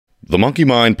The Monkey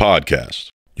Mind Podcast,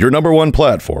 your number one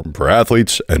platform for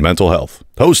athletes and mental health.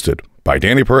 Hosted by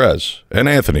Danny Perez and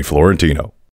Anthony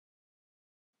Florentino.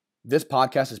 This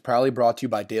podcast is proudly brought to you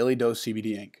by Daily Dose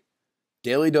CBD Inc.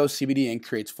 Daily Dose CBD Inc.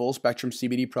 creates full-spectrum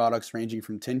CBD products ranging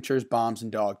from tinctures, bombs,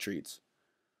 and dog treats.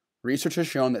 Research has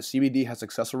shown that CBD has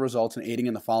successful results in aiding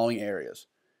in the following areas: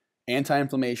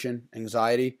 anti-inflammation,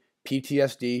 anxiety,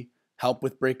 PTSD, help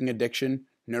with breaking addiction,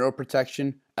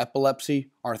 neuroprotection, epilepsy,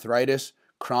 arthritis,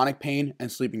 chronic pain,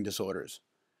 and sleeping disorders.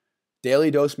 Daily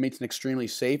Dose makes an extremely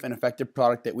safe and effective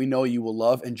product that we know you will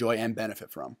love, enjoy, and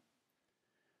benefit from.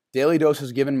 Daily Dose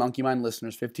has given Monkey Mind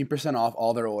listeners 15% off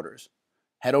all their orders.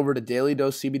 Head over to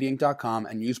dailydosecbdinc.com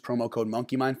and use promo code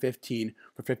MonkeyMind15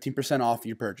 for 15% off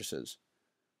your purchases.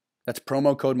 That's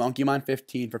promo code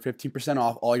MonkeyMind15 for 15%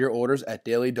 off all your orders at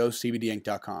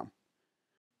dailydosecbdinc.com.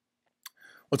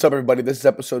 What's up, everybody? This is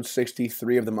episode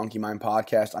 63 of the Monkey Mind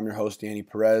Podcast. I'm your host, Danny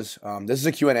Perez. This is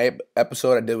a Q&A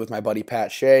episode I did with my buddy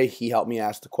Pat Shea. He helped me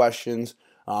ask the questions,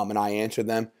 and I answered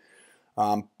them.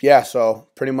 So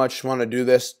pretty much want to do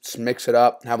this, just mix it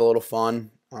up, have a little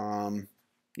fun. Some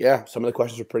of the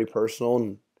questions are pretty personal,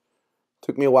 and it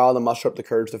took me a while to muster up the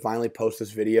courage to finally post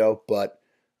this video. But,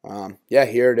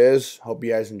 here it is. Hope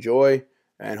you guys enjoy,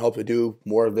 and hope to do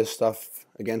more of this stuff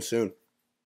again soon.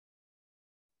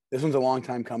 This one's a long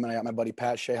time coming. I got my buddy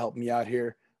Pat Shea helping me out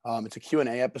here. It's a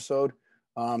Q&A episode.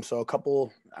 So a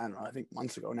couple, I think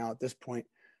months ago now at this point,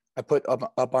 I put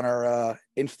up on our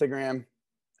Instagram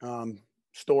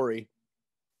story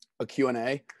a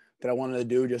Q&A that I wanted to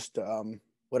do, just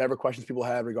whatever questions people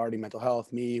have regarding mental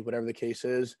health, me, whatever the case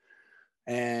is.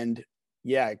 And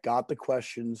I got the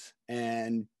questions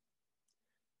and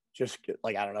just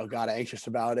got anxious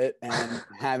about it and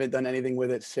haven't done anything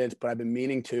with it since, but I've been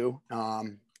meaning to.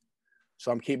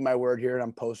 So I'm keeping my word here, and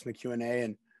I'm posting the Q&A,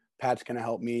 and Pat's going to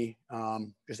help me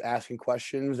just asking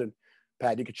questions. And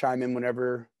Pat, you can chime in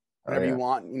whenever you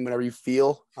want and whenever you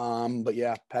feel.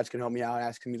 Pat's going to help me out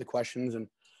asking me the questions, and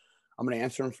I'm going to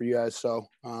answer them for you guys. So,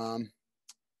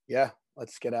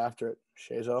 let's get after it.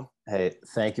 Shazo. Hey,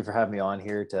 thank you for having me on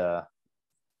here to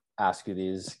ask you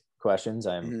these questions.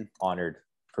 I'm honored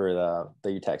for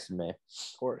that you texted me.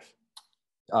 Of course.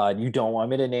 You don't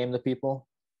want me to name the people?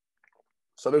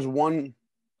 So there's one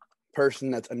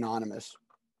person that's anonymous.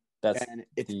 That's in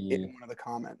one of the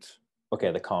comments.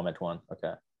 Okay, the comment one.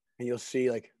 Okay. And you'll see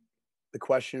the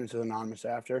question is anonymous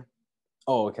after.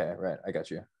 Oh, okay, right. I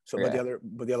got you. So, but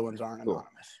the other ones aren't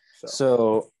anonymous.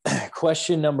 So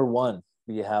question number one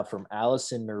we have from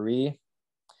Allison Marie.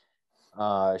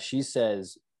 She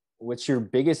says, "What's your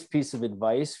biggest piece of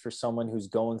advice for someone who's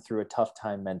going through a tough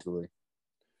time mentally?"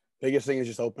 Biggest thing is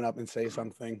just open up and say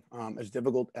something. As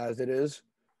difficult as it is,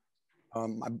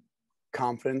 I'm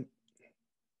confident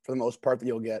for the most part that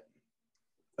you'll get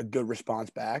a good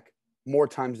response back. More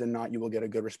times than not, you will get a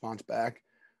good response back.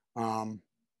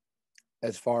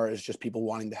 As far as just people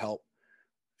wanting to help,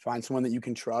 find someone that you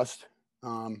can trust,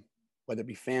 whether it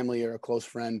be family or a close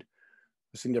friend,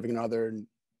 a significant other, and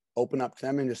open up to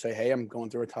them and just say, "Hey, I'm going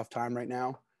through a tough time right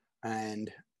now,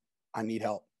 and I need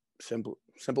help." Simple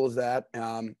as that.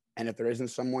 And if there isn't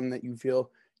someone that you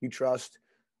feel you trust,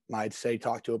 I'd say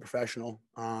talk to a professional,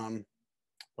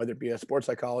 whether it be a sports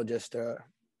psychologist, a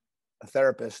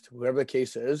therapist, whatever the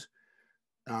case is.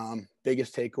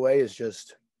 Biggest takeaway is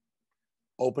just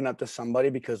open up to somebody,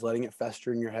 because letting it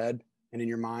fester in your head and in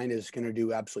your mind is going to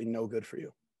do absolutely no good for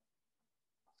you.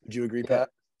 Would you agree, Pat?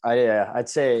 I'd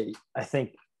say I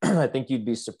think you'd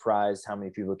be surprised how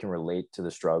many people can relate to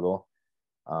the struggle.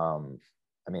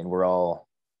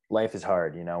 Life is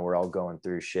hard, we're all going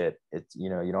through shit. It's, you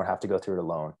don't have to go through it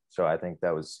alone. So I think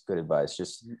that was good advice.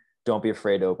 Just don't be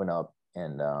afraid to open up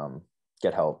and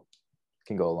get help. It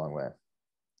can go a long way.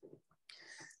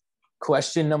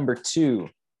 Question number 2.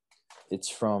 It's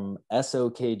from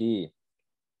SOKD.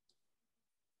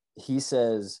 He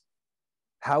says,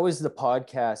 "How has the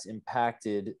podcast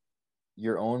impacted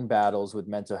your own battles with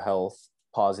mental health,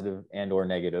 positive and or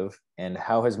negative, and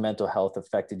how has mental health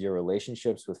affected your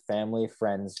relationships with family,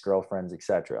 friends, girlfriends,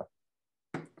 etc.?"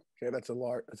 Okay, that's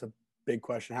a big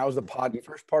question. How is the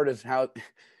first part is how,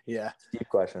 Deep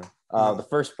question. The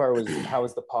first part was, how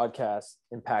has the podcast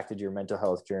impacted your mental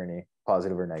health journey,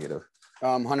 positive or negative?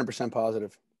 100%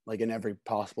 positive, in every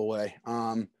possible way.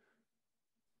 I'm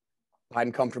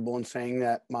comfortable in saying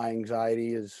that my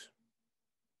anxiety is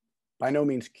by no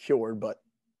means cured, but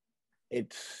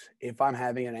if I'm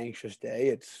having an anxious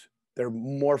day, they're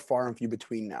more far and few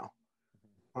between now,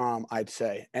 I'd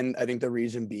say. And I think the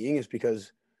reason being is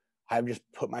because I've just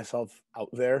put myself out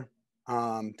there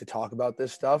to talk about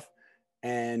this stuff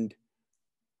and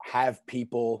have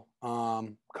people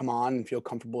come on and feel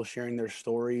comfortable sharing their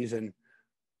stories and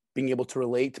being able to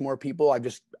relate to more people. I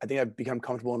think I've become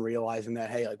comfortable in realizing that,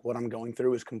 hey, like what I'm going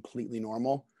through is completely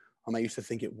normal. I used to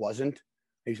think it wasn't.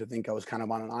 I used to think I was kind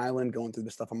of on an island going through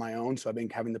this stuff on my own. So I've been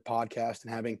having the podcast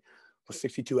and having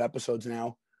 62 episodes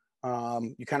now.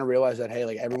 You kind of realize that, hey,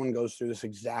 like everyone goes through this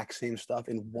exact same stuff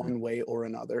in one way or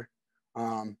another.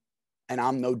 And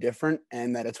I'm no different,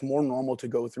 and that it's more normal to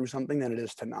go through something than it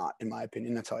is to not, in my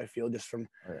opinion. That's how I feel just from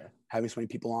having so many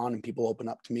people on and people open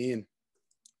up to me, and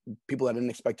people that I didn't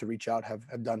expect to reach out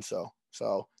have done so.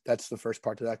 So that's the first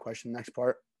part to that question. Next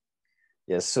part.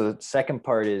 Yes. So the second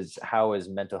part is, how has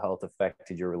mental health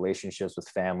affected your relationships with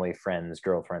family, friends,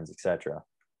 girlfriends, etc.?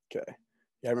 Okay.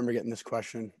 Yeah, I remember getting this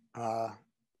question. It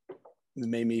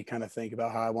made me kind of think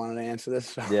about how I wanted to answer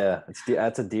this. Yeah,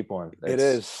 that's a deep one. It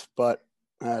is, but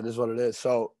it is what it is.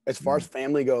 So as far as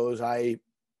family goes, I've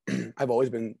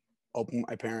always been open with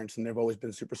my parents, and they've always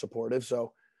been super supportive.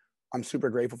 So I'm super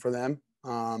grateful for them.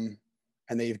 And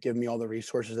they've given me all the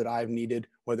resources that I've needed,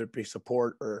 whether it be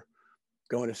support or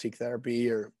going to seek therapy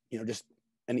or, just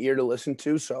an ear to listen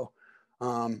to. So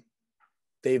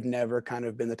they've never kind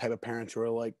of been the type of parents who are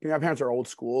like, my parents are old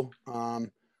school,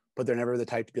 but they're never the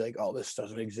type to be like, oh, this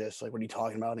doesn't exist. Like, what are you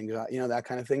talking about? And, that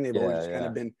kind of thing. They've always just kind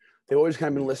of been,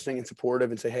 listening and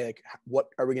supportive and say, hey, like, what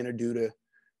are we going to do to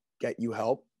get you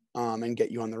help and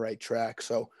get you on the right track?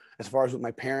 So as far as with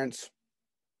my parents,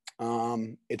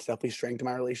 it's definitely strengthened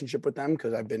my relationship with them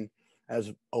because I've been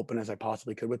as open as I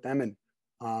possibly could with them. And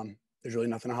there's really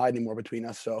nothing to hide anymore between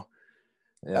us. So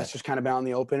that's just kind of out in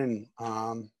the open.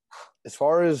 And as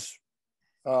far as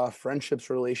friendships,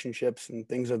 relationships, and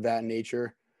things of that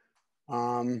nature,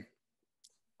 I'll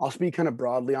speak kind of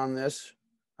broadly on this.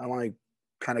 I want to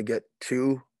kind of get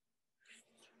to,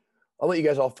 I'll let you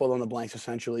guys all fill in the blanks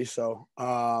essentially. So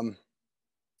I'm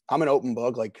an open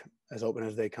book, like as open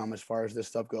as they come as far as this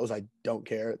stuff goes. I don't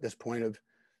care at this point of,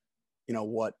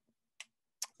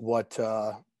 what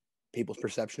people's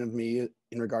perception of me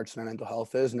in regards to my mental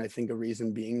health is. And I think the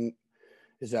reason being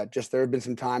is that just there have been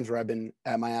some times where I've been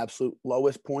at my absolute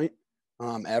lowest point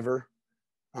ever,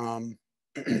 going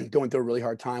through a really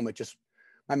hard time with just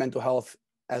my mental health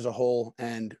as a whole,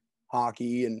 and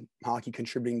hockey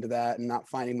contributing to that, and not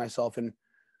finding myself in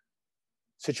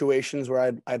situations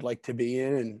where I'd like to be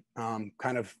in, and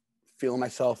kind of feeling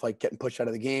myself like getting pushed out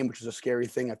of the game, which is a scary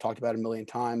thing. I've talked about it a million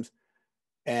times.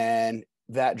 And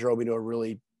that drove me to a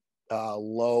really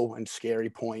low and scary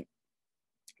point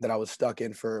that I was stuck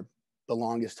in for the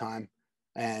longest time,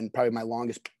 and probably my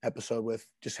longest episode with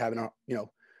just having a,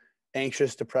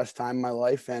 anxious, depressed time in my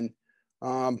life. And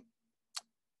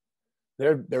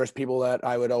there was people that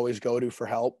I would always go to for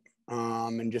help,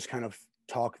 and just kind of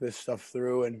talk this stuff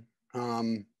through. And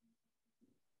I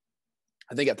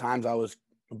think at times I was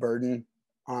a burden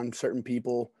on certain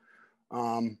people.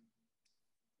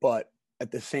 But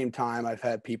at the same time, I've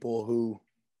had people who,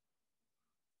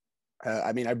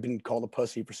 I've been called a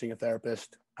pussy for seeing a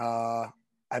therapist.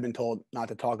 I've been told not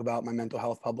to talk about my mental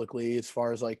health publicly, as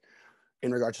far as like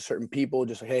in regards to certain people,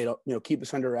 just like, hey, keep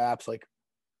this under wraps. Like,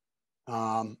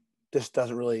 this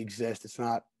doesn't really exist. It's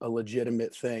not a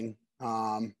legitimate thing.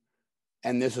 And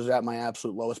this is at my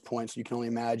absolute lowest point. So you can only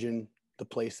imagine the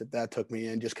place that took me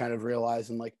in, just kind of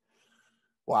realizing like,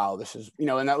 wow, this is,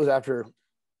 and that was after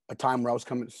a time where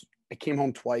I came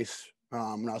home twice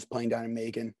when I was playing down in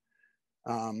Macon.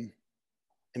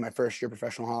 In my first year of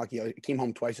professional hockey, I came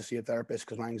home twice to see a therapist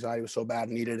because my anxiety was so bad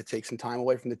and needed to take some time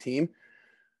away from the team.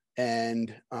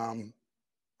 And I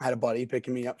had a buddy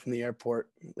picking me up from the airport,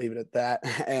 leave it at that.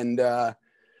 And I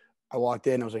walked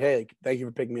in, I was like, hey, thank you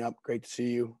for picking me up. Great to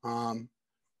see you. I'm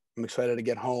excited to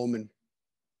get home and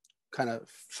kind of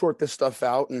sort this stuff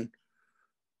out and,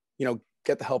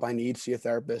 get the help I need, see a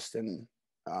therapist. And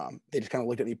they just kind of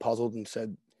looked at me puzzled and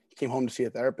said, you came home to see a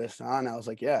therapist, huh? And I was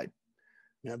like, yeah,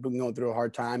 I've been going through a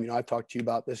hard time. I've talked to you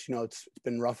about this, it's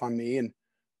been rough on me, and,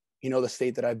 the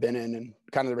state that I've been in. And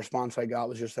kind of the response I got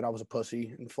was just that I was a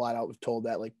pussy, and flat out was told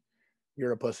that, like,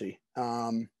 you're a pussy.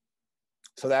 So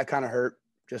that kind of hurt,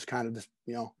 just kind of just,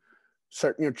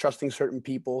 certain, trusting certain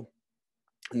people,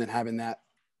 and then having that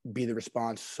be the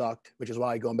response sucked, which is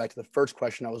why, going back to the first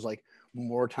question, I was like,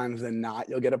 more times than not,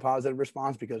 you'll get a positive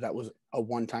response, because that was a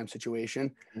one-time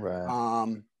situation.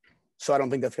 Right. So I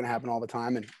don't think that's going to happen all the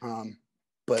time. And,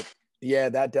 but yeah,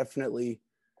 that definitely,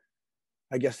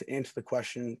 I guess, to answer the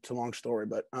question, it's a long story,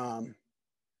 but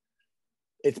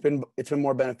it's been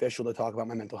more beneficial to talk about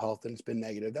my mental health than it's been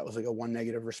negative. That was like a one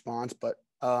negative response, but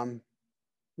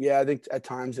yeah, I think at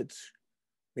times it's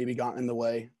maybe gotten in the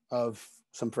way of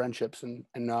some friendships and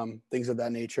things of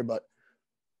that nature, but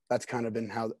that's kind of been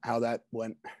how that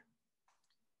went.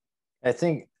 I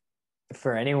think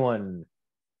for anyone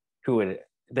who would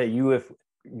if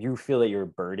you feel that you're a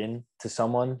burden to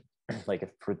someone, like if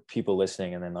for people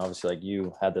listening, and then obviously like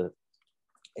you had the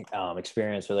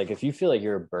experience, or like if you feel like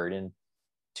you're a burden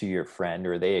to your friend,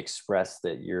 or they express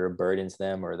that you're a burden to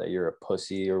them, or that you're a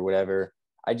pussy or whatever,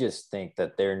 I just think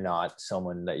that they're not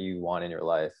someone that you want in your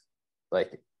life.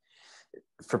 Like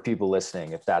for people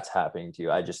listening, if that's happening to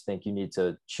you, I just think you need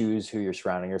to choose who you're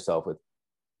surrounding yourself with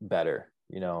better.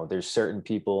 There's certain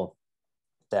people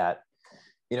that,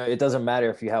 it doesn't matter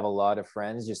if you have a lot of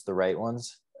friends, just the right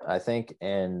ones, I think.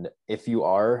 And if you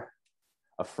are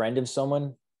a friend of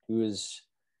someone who is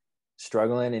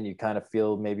struggling, and you kind of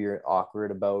feel maybe you're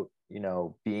awkward about,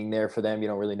 being there for them, you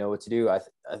don't really know what to do. I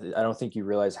don't think you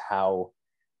realize how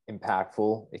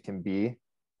impactful it can be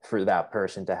for that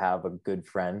person to have a good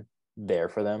friend there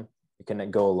for them. It can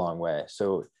go a long way.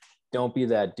 So don't be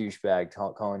that douchebag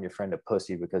calling your friend a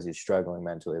pussy because he's struggling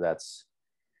mentally. That's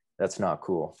not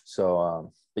cool.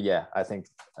 So, but yeah, I think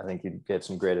you get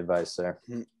some great advice there.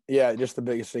 Yeah, just the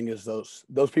biggest thing is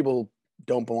those people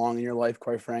don't belong in your life,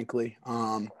 quite frankly.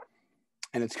 And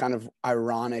it's kind of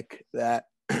ironic that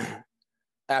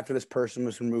after this person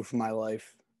was removed from my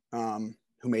life, who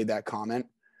made that comment,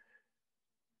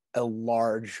 a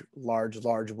large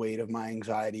weight of my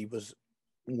anxiety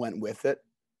went with it.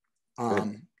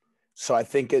 So I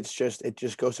think it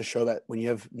just goes to show that when you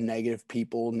have negative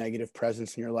people, negative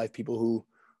presence in your life, people who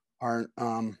aren't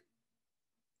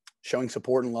showing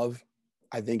support and love,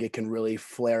 I think it can really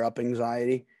flare up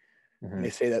anxiety. Mm-hmm. And they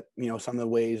say that, some of the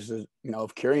ways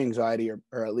of curing anxiety,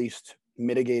 or at least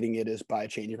mitigating it, is by a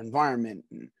change of environment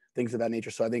and things of that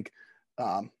nature. So I think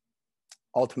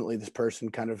ultimately this person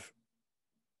kind of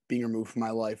being removed from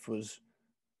my life was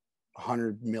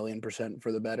 100,000,000%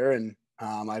 for the better. And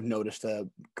I've noticed a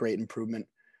great improvement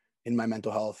in my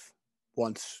mental health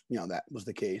once, that was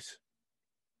the case.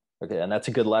 Okay. And that's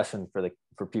a good lesson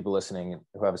for people listening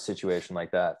who have a situation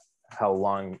like that, how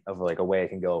long of like a way it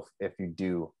can go if you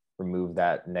do remove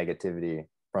that negativity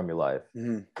from your life.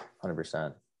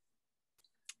 100%.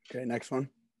 Okay. Next one.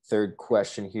 Third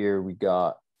question here. We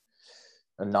got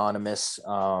anonymous.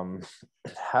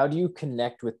 How do you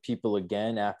connect with people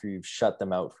again after you've shut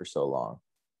them out for so long?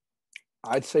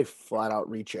 I'd say flat out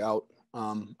reach out.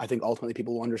 I think ultimately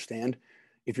people will understand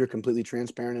if you're completely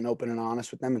transparent and open and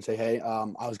honest with them, and say, hey,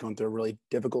 I was going through a really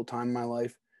difficult time in my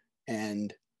life,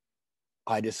 and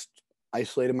I just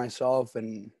isolated myself,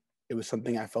 and it was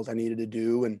something I felt I needed to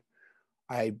do. And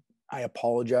I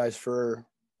apologize for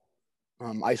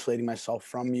isolating myself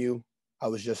from you. I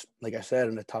was just, like I said,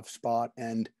 in a tough spot,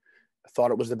 and I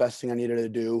thought it was the best thing I needed to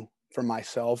do for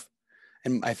myself.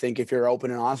 And I think if you're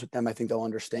open and honest with them, I think they'll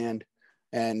understand.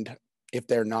 And if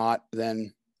they're not,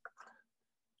 then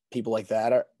people like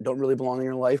that don't really belong in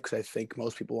your life, because I think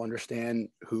most people understand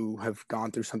who have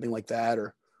gone through something like that,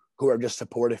 or who are just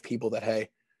supportive people that, hey,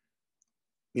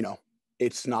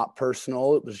 it's not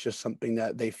personal. It was just something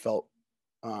that they felt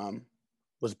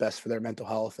was best for their mental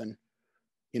health. And,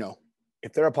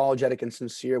 if they're apologetic and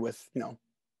sincere with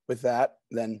that,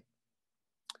 then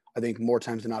I think more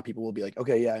times than not, people will be like,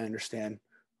 okay, yeah, I understand.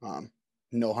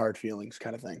 No hard feelings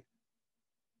kind of thing.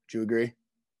 Do you agree?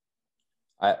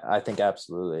 I think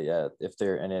absolutely. Yeah. If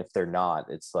they're not,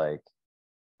 it's like,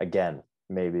 again,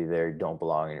 maybe they don't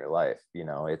belong in your life.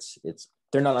 It's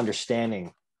they're not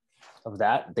understanding of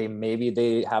that.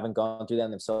 They haven't gone through that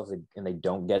themselves, and they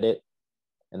don't get it.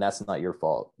 And that's not your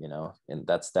fault, and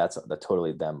that's the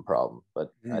totally them problem.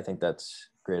 But I think that's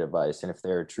great advice. And if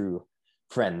they're a true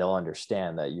friend, they'll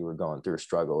understand that you were going through a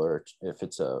struggle, or if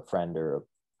it's a friend or a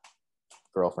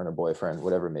girlfriend or boyfriend,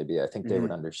 whatever it may be, I think they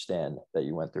would understand that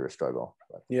you went through a struggle.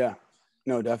 But. Yeah,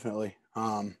 no, definitely.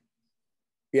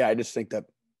 Yeah, I just think that,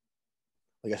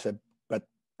 like I said, but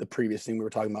the previous thing we were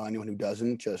talking about, anyone who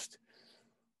doesn't,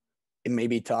 it may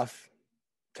be tough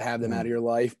to have them out of your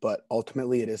life, but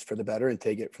ultimately it is for the better, and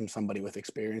take it from somebody with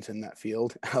experience in that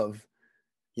field of,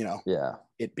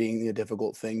 it being a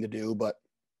difficult thing to do,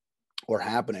 or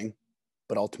happening,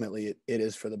 but ultimately it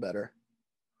is for the better.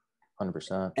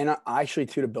 100%. And I actually,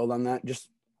 too, to build on that, just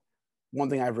one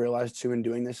thing I've realized too in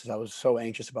doing this is I was so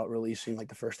anxious about releasing like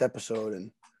the first episode,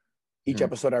 and each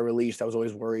episode I released, I was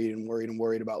always worried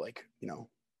about, like,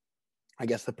 I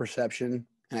guess the perception,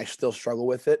 and I still struggle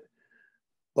with it,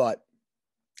 but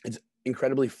it's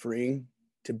incredibly freeing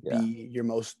to be your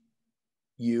most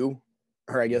you,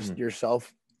 or I guess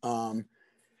yourself.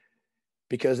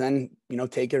 Because then,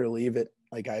 take it or leave it.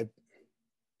 Like, I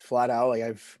flat out, like,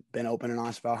 I've been open and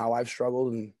honest about how I've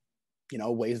struggled, and,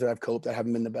 ways that I've coped that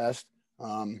haven't been the best.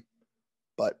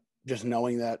 But just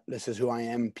knowing that this is who I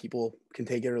am, people can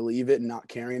take it or leave it and not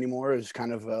caring anymore is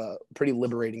kind of a pretty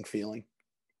liberating feeling.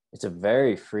 It's a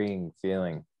very freeing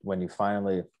feeling when you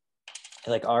finally,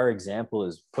 like, our example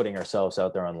is putting ourselves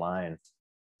out there online,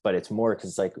 but it's more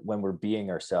because like when we're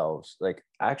being ourselves, like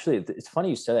actually it's funny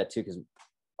you said that too, because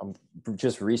I'm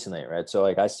just recently, right? So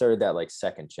like I started that like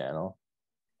second channel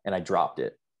and I dropped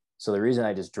it. So the reason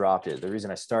I just dropped it, the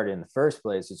reason I started in the first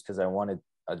place is because I wanted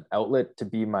an outlet to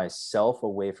be myself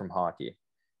away from hockey.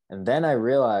 And then I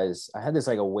realized I had this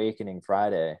like awakening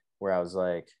Friday where I was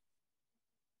like,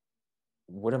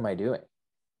 what am I doing?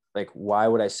 Like, why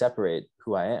would I separate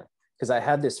who I am? Because I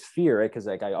had this fear, right? Because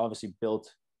like I obviously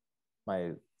built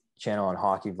my channel on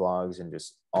hockey vlogs and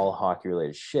just all hockey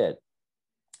related shit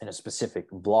in a specific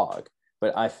vlog.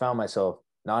 But I found myself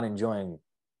not enjoying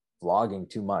vlogging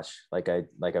too much like I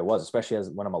was, especially as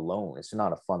when I'm alone. It's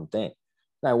not a fun thing.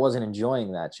 And I wasn't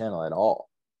enjoying that channel at all.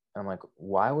 And I'm like,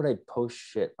 why would I post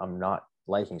shit I'm not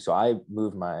liking? So I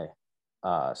moved my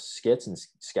skits and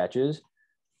sketches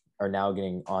are now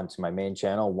getting onto my main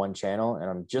channel, one channel. And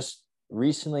I'm just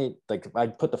recently, like I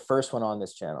put the first one on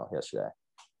this channel yesterday.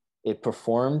 It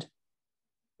performed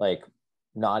like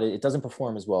not, it doesn't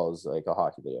perform as well as like a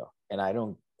hockey video. And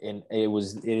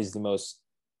it is the most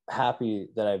happy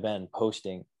that I've been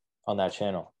posting on that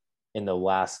channel in the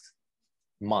last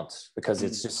months, because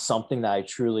it's just something that I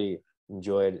truly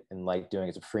enjoyed and like doing.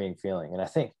 It's a freeing feeling. And I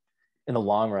think in the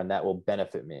long run that will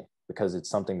benefit me, because it's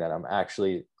something that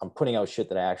I'm putting out shit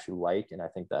that I actually like. And I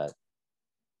think that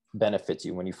benefits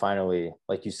you when you finally,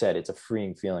 like you said, it's a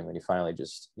freeing feeling when you finally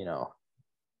just,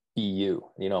 be you.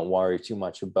 You don't worry too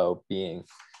much about being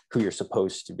who you're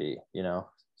supposed to be,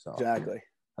 So Exactly.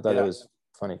 I thought that was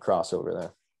funny crossover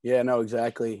there. Yeah, no,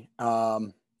 exactly.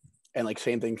 And like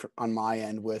same thing on my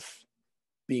end with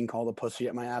being called a pussy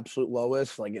at my absolute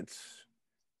lowest. Like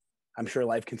I'm sure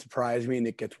life can surprise me and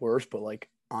it gets worse, but like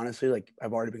honestly, like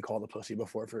I've already been called a pussy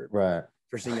before for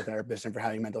seeing a therapist and for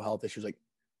having mental health issues. Like,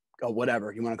 oh,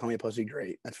 whatever, you want to call me a pussy,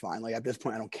 great, that's fine. Like at this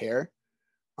point, I don't care,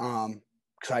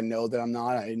 because I know that I'm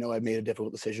not. I know I've made a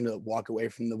difficult decision to walk away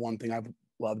from the one thing I've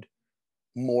loved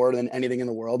more than anything in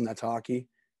the world, and that's hockey,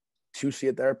 to see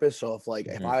a therapist. So if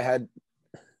I had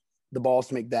the balls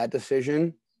to make that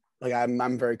decision, like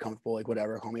I'm very comfortable. Like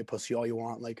whatever, call me a pussy all you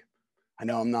want. Like I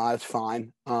know I'm not. It's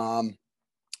fine. I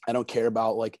don't care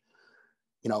about like,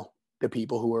 the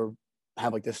people who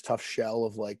have like this tough shell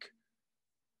of like,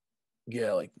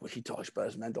 yeah, like what he talks about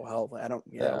his mental health. Like, I don't,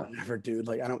 whatever, dude.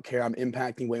 Like I don't care. I'm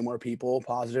impacting way more people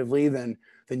positively than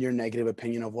your negative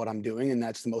opinion of what I'm doing, and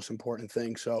that's the most important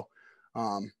thing. So,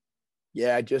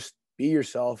 just be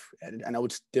yourself. And I know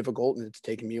it's difficult, and it's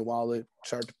taken me a while to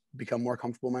start to become more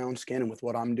comfortable in my own skin and with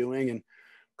what I'm doing and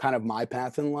kind of my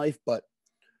path in life. But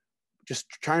just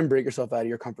try and break yourself out of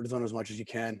your comfort zone as much as you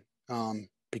can,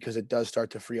 because it does start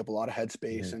to free up a lot of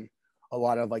headspace and a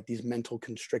lot of like these mental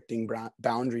constricting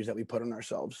boundaries that we put on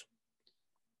ourselves.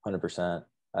 100%.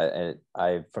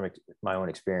 I from my own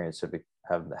experience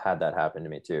have had that happen to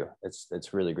me too.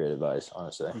 It's really great advice,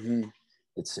 honestly.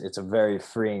 It's a very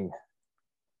freeing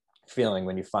feeling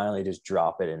when you finally just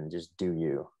drop it and just do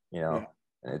you, and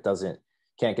it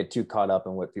can't get too caught up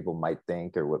in what people might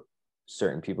think or what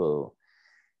certain people,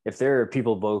 if there are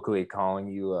people vocally calling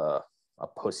you a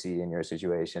pussy in your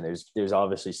situation, there's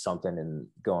obviously something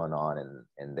going on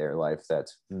in their life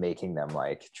that's making them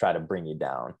like try to bring you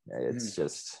down. It's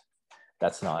just,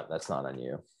 that's not on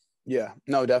you. Yeah,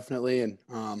 no, definitely. And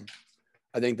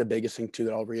I think the biggest thing too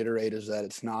that I'll reiterate is that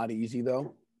it's not easy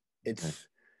though. It's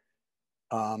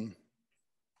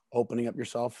opening up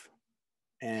yourself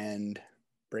and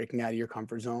breaking out of your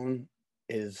comfort zone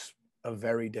is a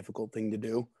very difficult thing to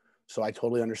do. So I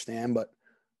totally understand, but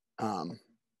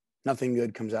nothing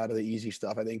good comes out of the easy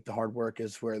stuff. I think the hard work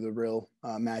is where the real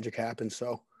magic happens.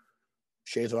 So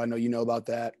Shazo, I know you know about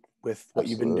that with what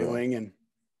you've been doing. And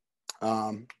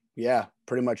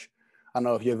pretty much, I don't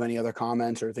know if you have any other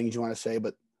comments or things you want to say,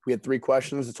 but we had 3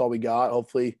 questions. That's all we got.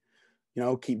 Hopefully,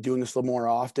 keep doing this a little more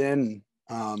often.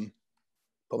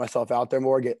 Put myself out there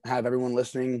more, have everyone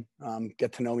listening,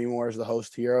 get to know me more as the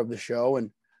host here of the show.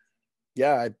 And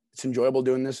it's enjoyable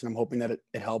doing this, and I'm hoping that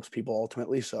it helps people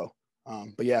ultimately. So,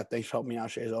 thanks for helping me out,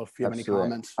 Shazo. If you have any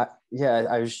comments.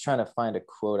 I was trying to find a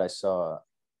quote I saw.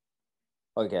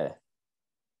 Okay.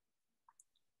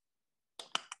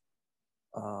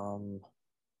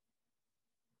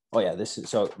 This is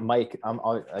so Mike.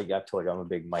 I've told you I'm a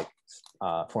big Mike,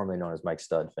 formerly known as Mike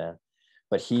Stud fan,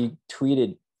 but he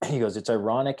tweeted. He goes, "It's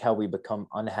ironic how we become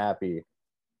unhappy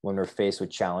when we're faced with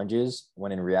challenges,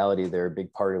 when in reality they're a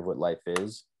big part of what life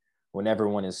is. When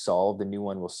everyone is solved, the new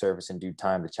one will surface in due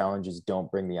time. The challenges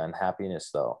don't bring the unhappiness,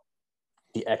 though.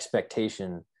 the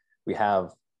expectation we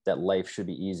have that life should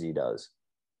be easy does.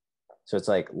 So it's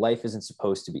like life isn't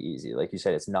supposed to be easy. Like you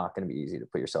said, it's not going to be easy to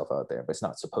put yourself out there, but it's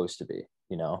not supposed to be,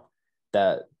 you know,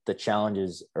 that the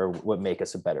challenges are what make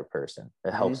us a better person.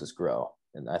 It helps us grow.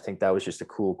 And I think that was just a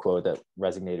cool quote that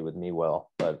resonated with me well.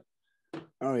 But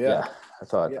I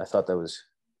thought that was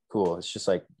cool. It's just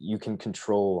like you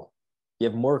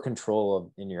have more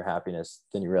control in your happiness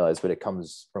than you realize, but it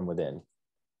comes from within.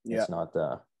 It's not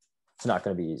going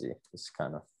to be easy. It's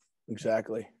kind of.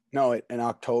 Exactly. No, in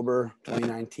October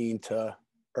 2019 to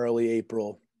early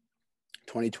April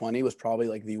 2020 was probably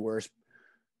like the worst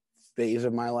phase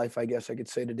of my life, I guess I could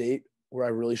say, to date, where I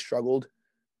really struggled.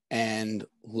 And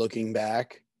looking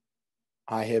back,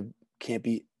 can't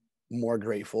be more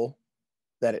grateful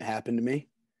that it happened to me,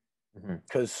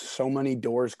 because so many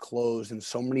doors closed and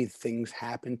so many things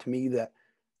happened to me that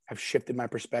have shifted my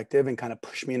perspective and kind of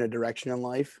pushed me in a direction in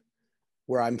life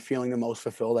where I'm feeling the most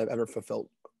fulfilled I've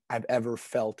ever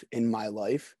felt in my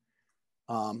life.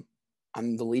 I'm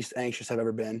the least anxious I've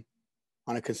ever been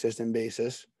on a consistent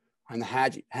basis. I'm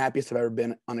the happiest I've ever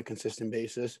been on a consistent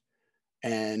basis.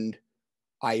 And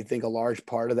I think a large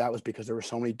part of that was because there were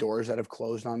so many doors that have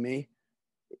closed on me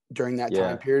during that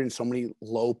time period, and so many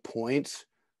low points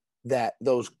that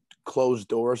those closed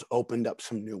doors opened up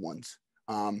some new ones.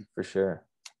 For sure.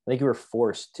 I think you were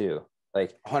forced to,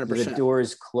 like, 100%. the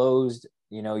doors closed,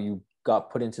 you know, you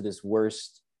got put into this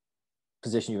worst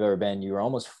position you've ever been. You were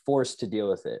almost forced to deal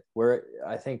with it, where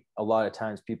I think a lot of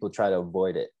times people try to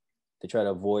avoid it. They try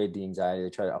to avoid the anxiety. They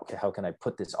try to, okay, how can I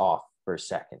put this off for a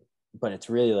second? But it's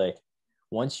really like,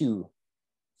 once you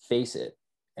face it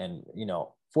and, you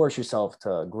know, force yourself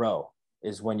to grow,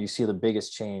 is when you see the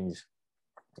biggest change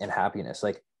in happiness.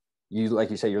 Like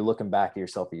you said, you're looking back at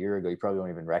yourself a year ago, you probably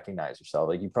don't even recognize yourself.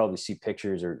 Like, you probably see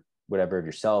pictures or whatever of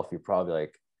yourself, you're probably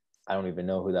like, I don't even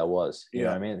know who that was. You know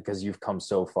what I mean? Because you've come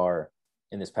so far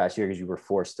in this past year because you were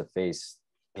forced to face,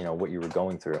 you know, what you were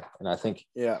going through. And I think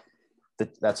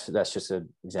that's just an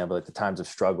example. Like, the times of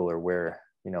struggle are where,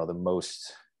 you know, the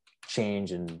most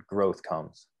change and growth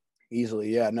comes.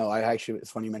 Easily. Yeah, no,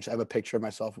 it's funny you mentioned, I have a picture of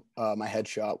myself, my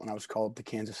headshot when I was called to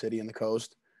Kansas City and the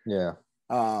coast. Yeah.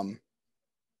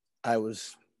 I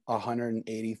was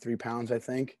 183 pounds, I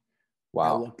think.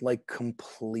 Wow. I looked like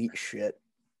complete shit.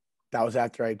 That was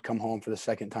after I'd come home for the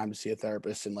second time to see a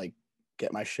therapist and like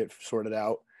get my shit sorted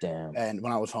out. Damn. And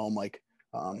when I was home, like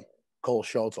Cole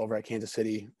Schultz over at Kansas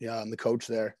City, the coach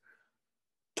there,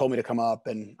 told me to come up,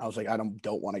 and I was like, I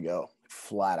don't want to go.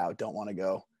 Flat out don't want to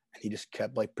go. And he just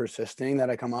kept like persisting that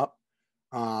I come up.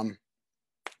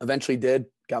 Eventually did,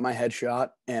 got my headshot,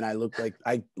 and I look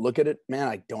at it, man,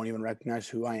 I don't even recognize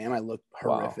who I am. I look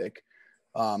horrific.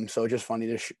 Wow. So just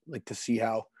funny to see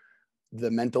how the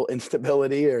mental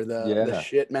instability or the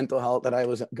shit mental health that I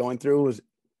was going through was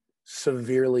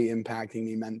severely impacting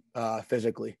me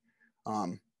physically.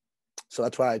 So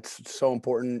that's why it's so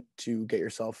important to get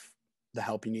yourself the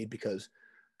help you need, because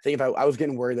I think if I was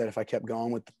getting worried that if I kept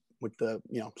going with the,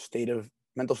 you know,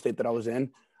 mental state that I was in,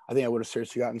 I think I would have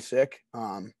seriously gotten sick.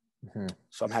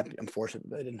 So I'm fortunate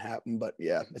that it didn't happen. But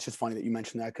yeah, it's just funny that you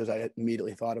mentioned that, because I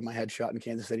immediately thought of my headshot in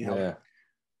Kansas City, how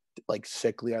like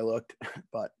sickly I looked.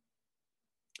 But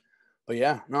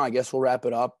yeah, no, I guess we'll wrap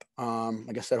it up.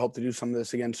 Like I said, hope to do some of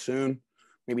this again soon.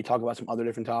 Maybe talk about some other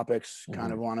different topics.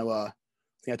 Kind of want to, I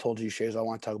think I told you, Shays, I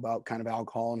want to talk about kind of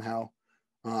alcohol and how,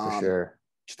 for sure,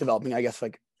 just developing, I guess,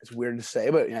 like, it's weird to say,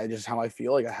 but, you know, just how I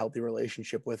feel, like a healthy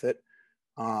relationship with it.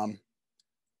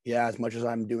 Yeah, as much as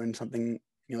I'm doing something,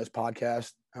 you know, this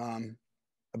podcast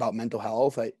about mental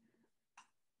health,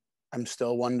 I'm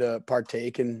still one to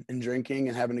partake in drinking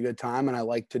and having a good time, and I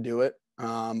like to do it.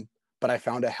 But I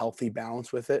found a healthy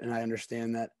balance with it, and I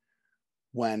understand that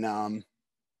when I'm,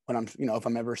 you know, if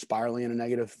I'm ever spiraling in a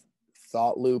negative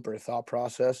thought loop or thought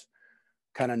process,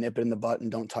 kind of nip it in the butt and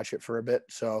don't touch it for a bit.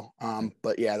 So,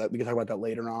 but yeah, we can talk about that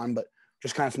later on. But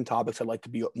just kind of some topics I'd like to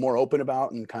be more open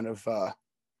about and kind of,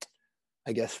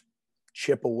 I guess,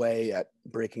 chip away at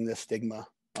breaking the stigma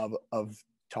of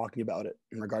talking about it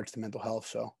in regards to mental health.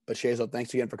 So, but Shazo,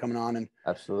 thanks again for coming on and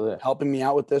absolutely helping me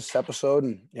out with this episode.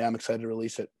 And yeah, I'm excited to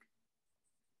release it.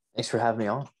 Thanks for having me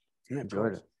on. Yeah,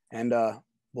 enjoyed it. And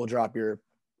we'll drop your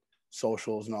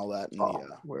socials and all that in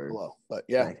the below. But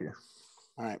yeah, thank you.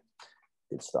 All right,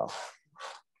 good stuff.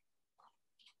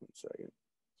 1 second.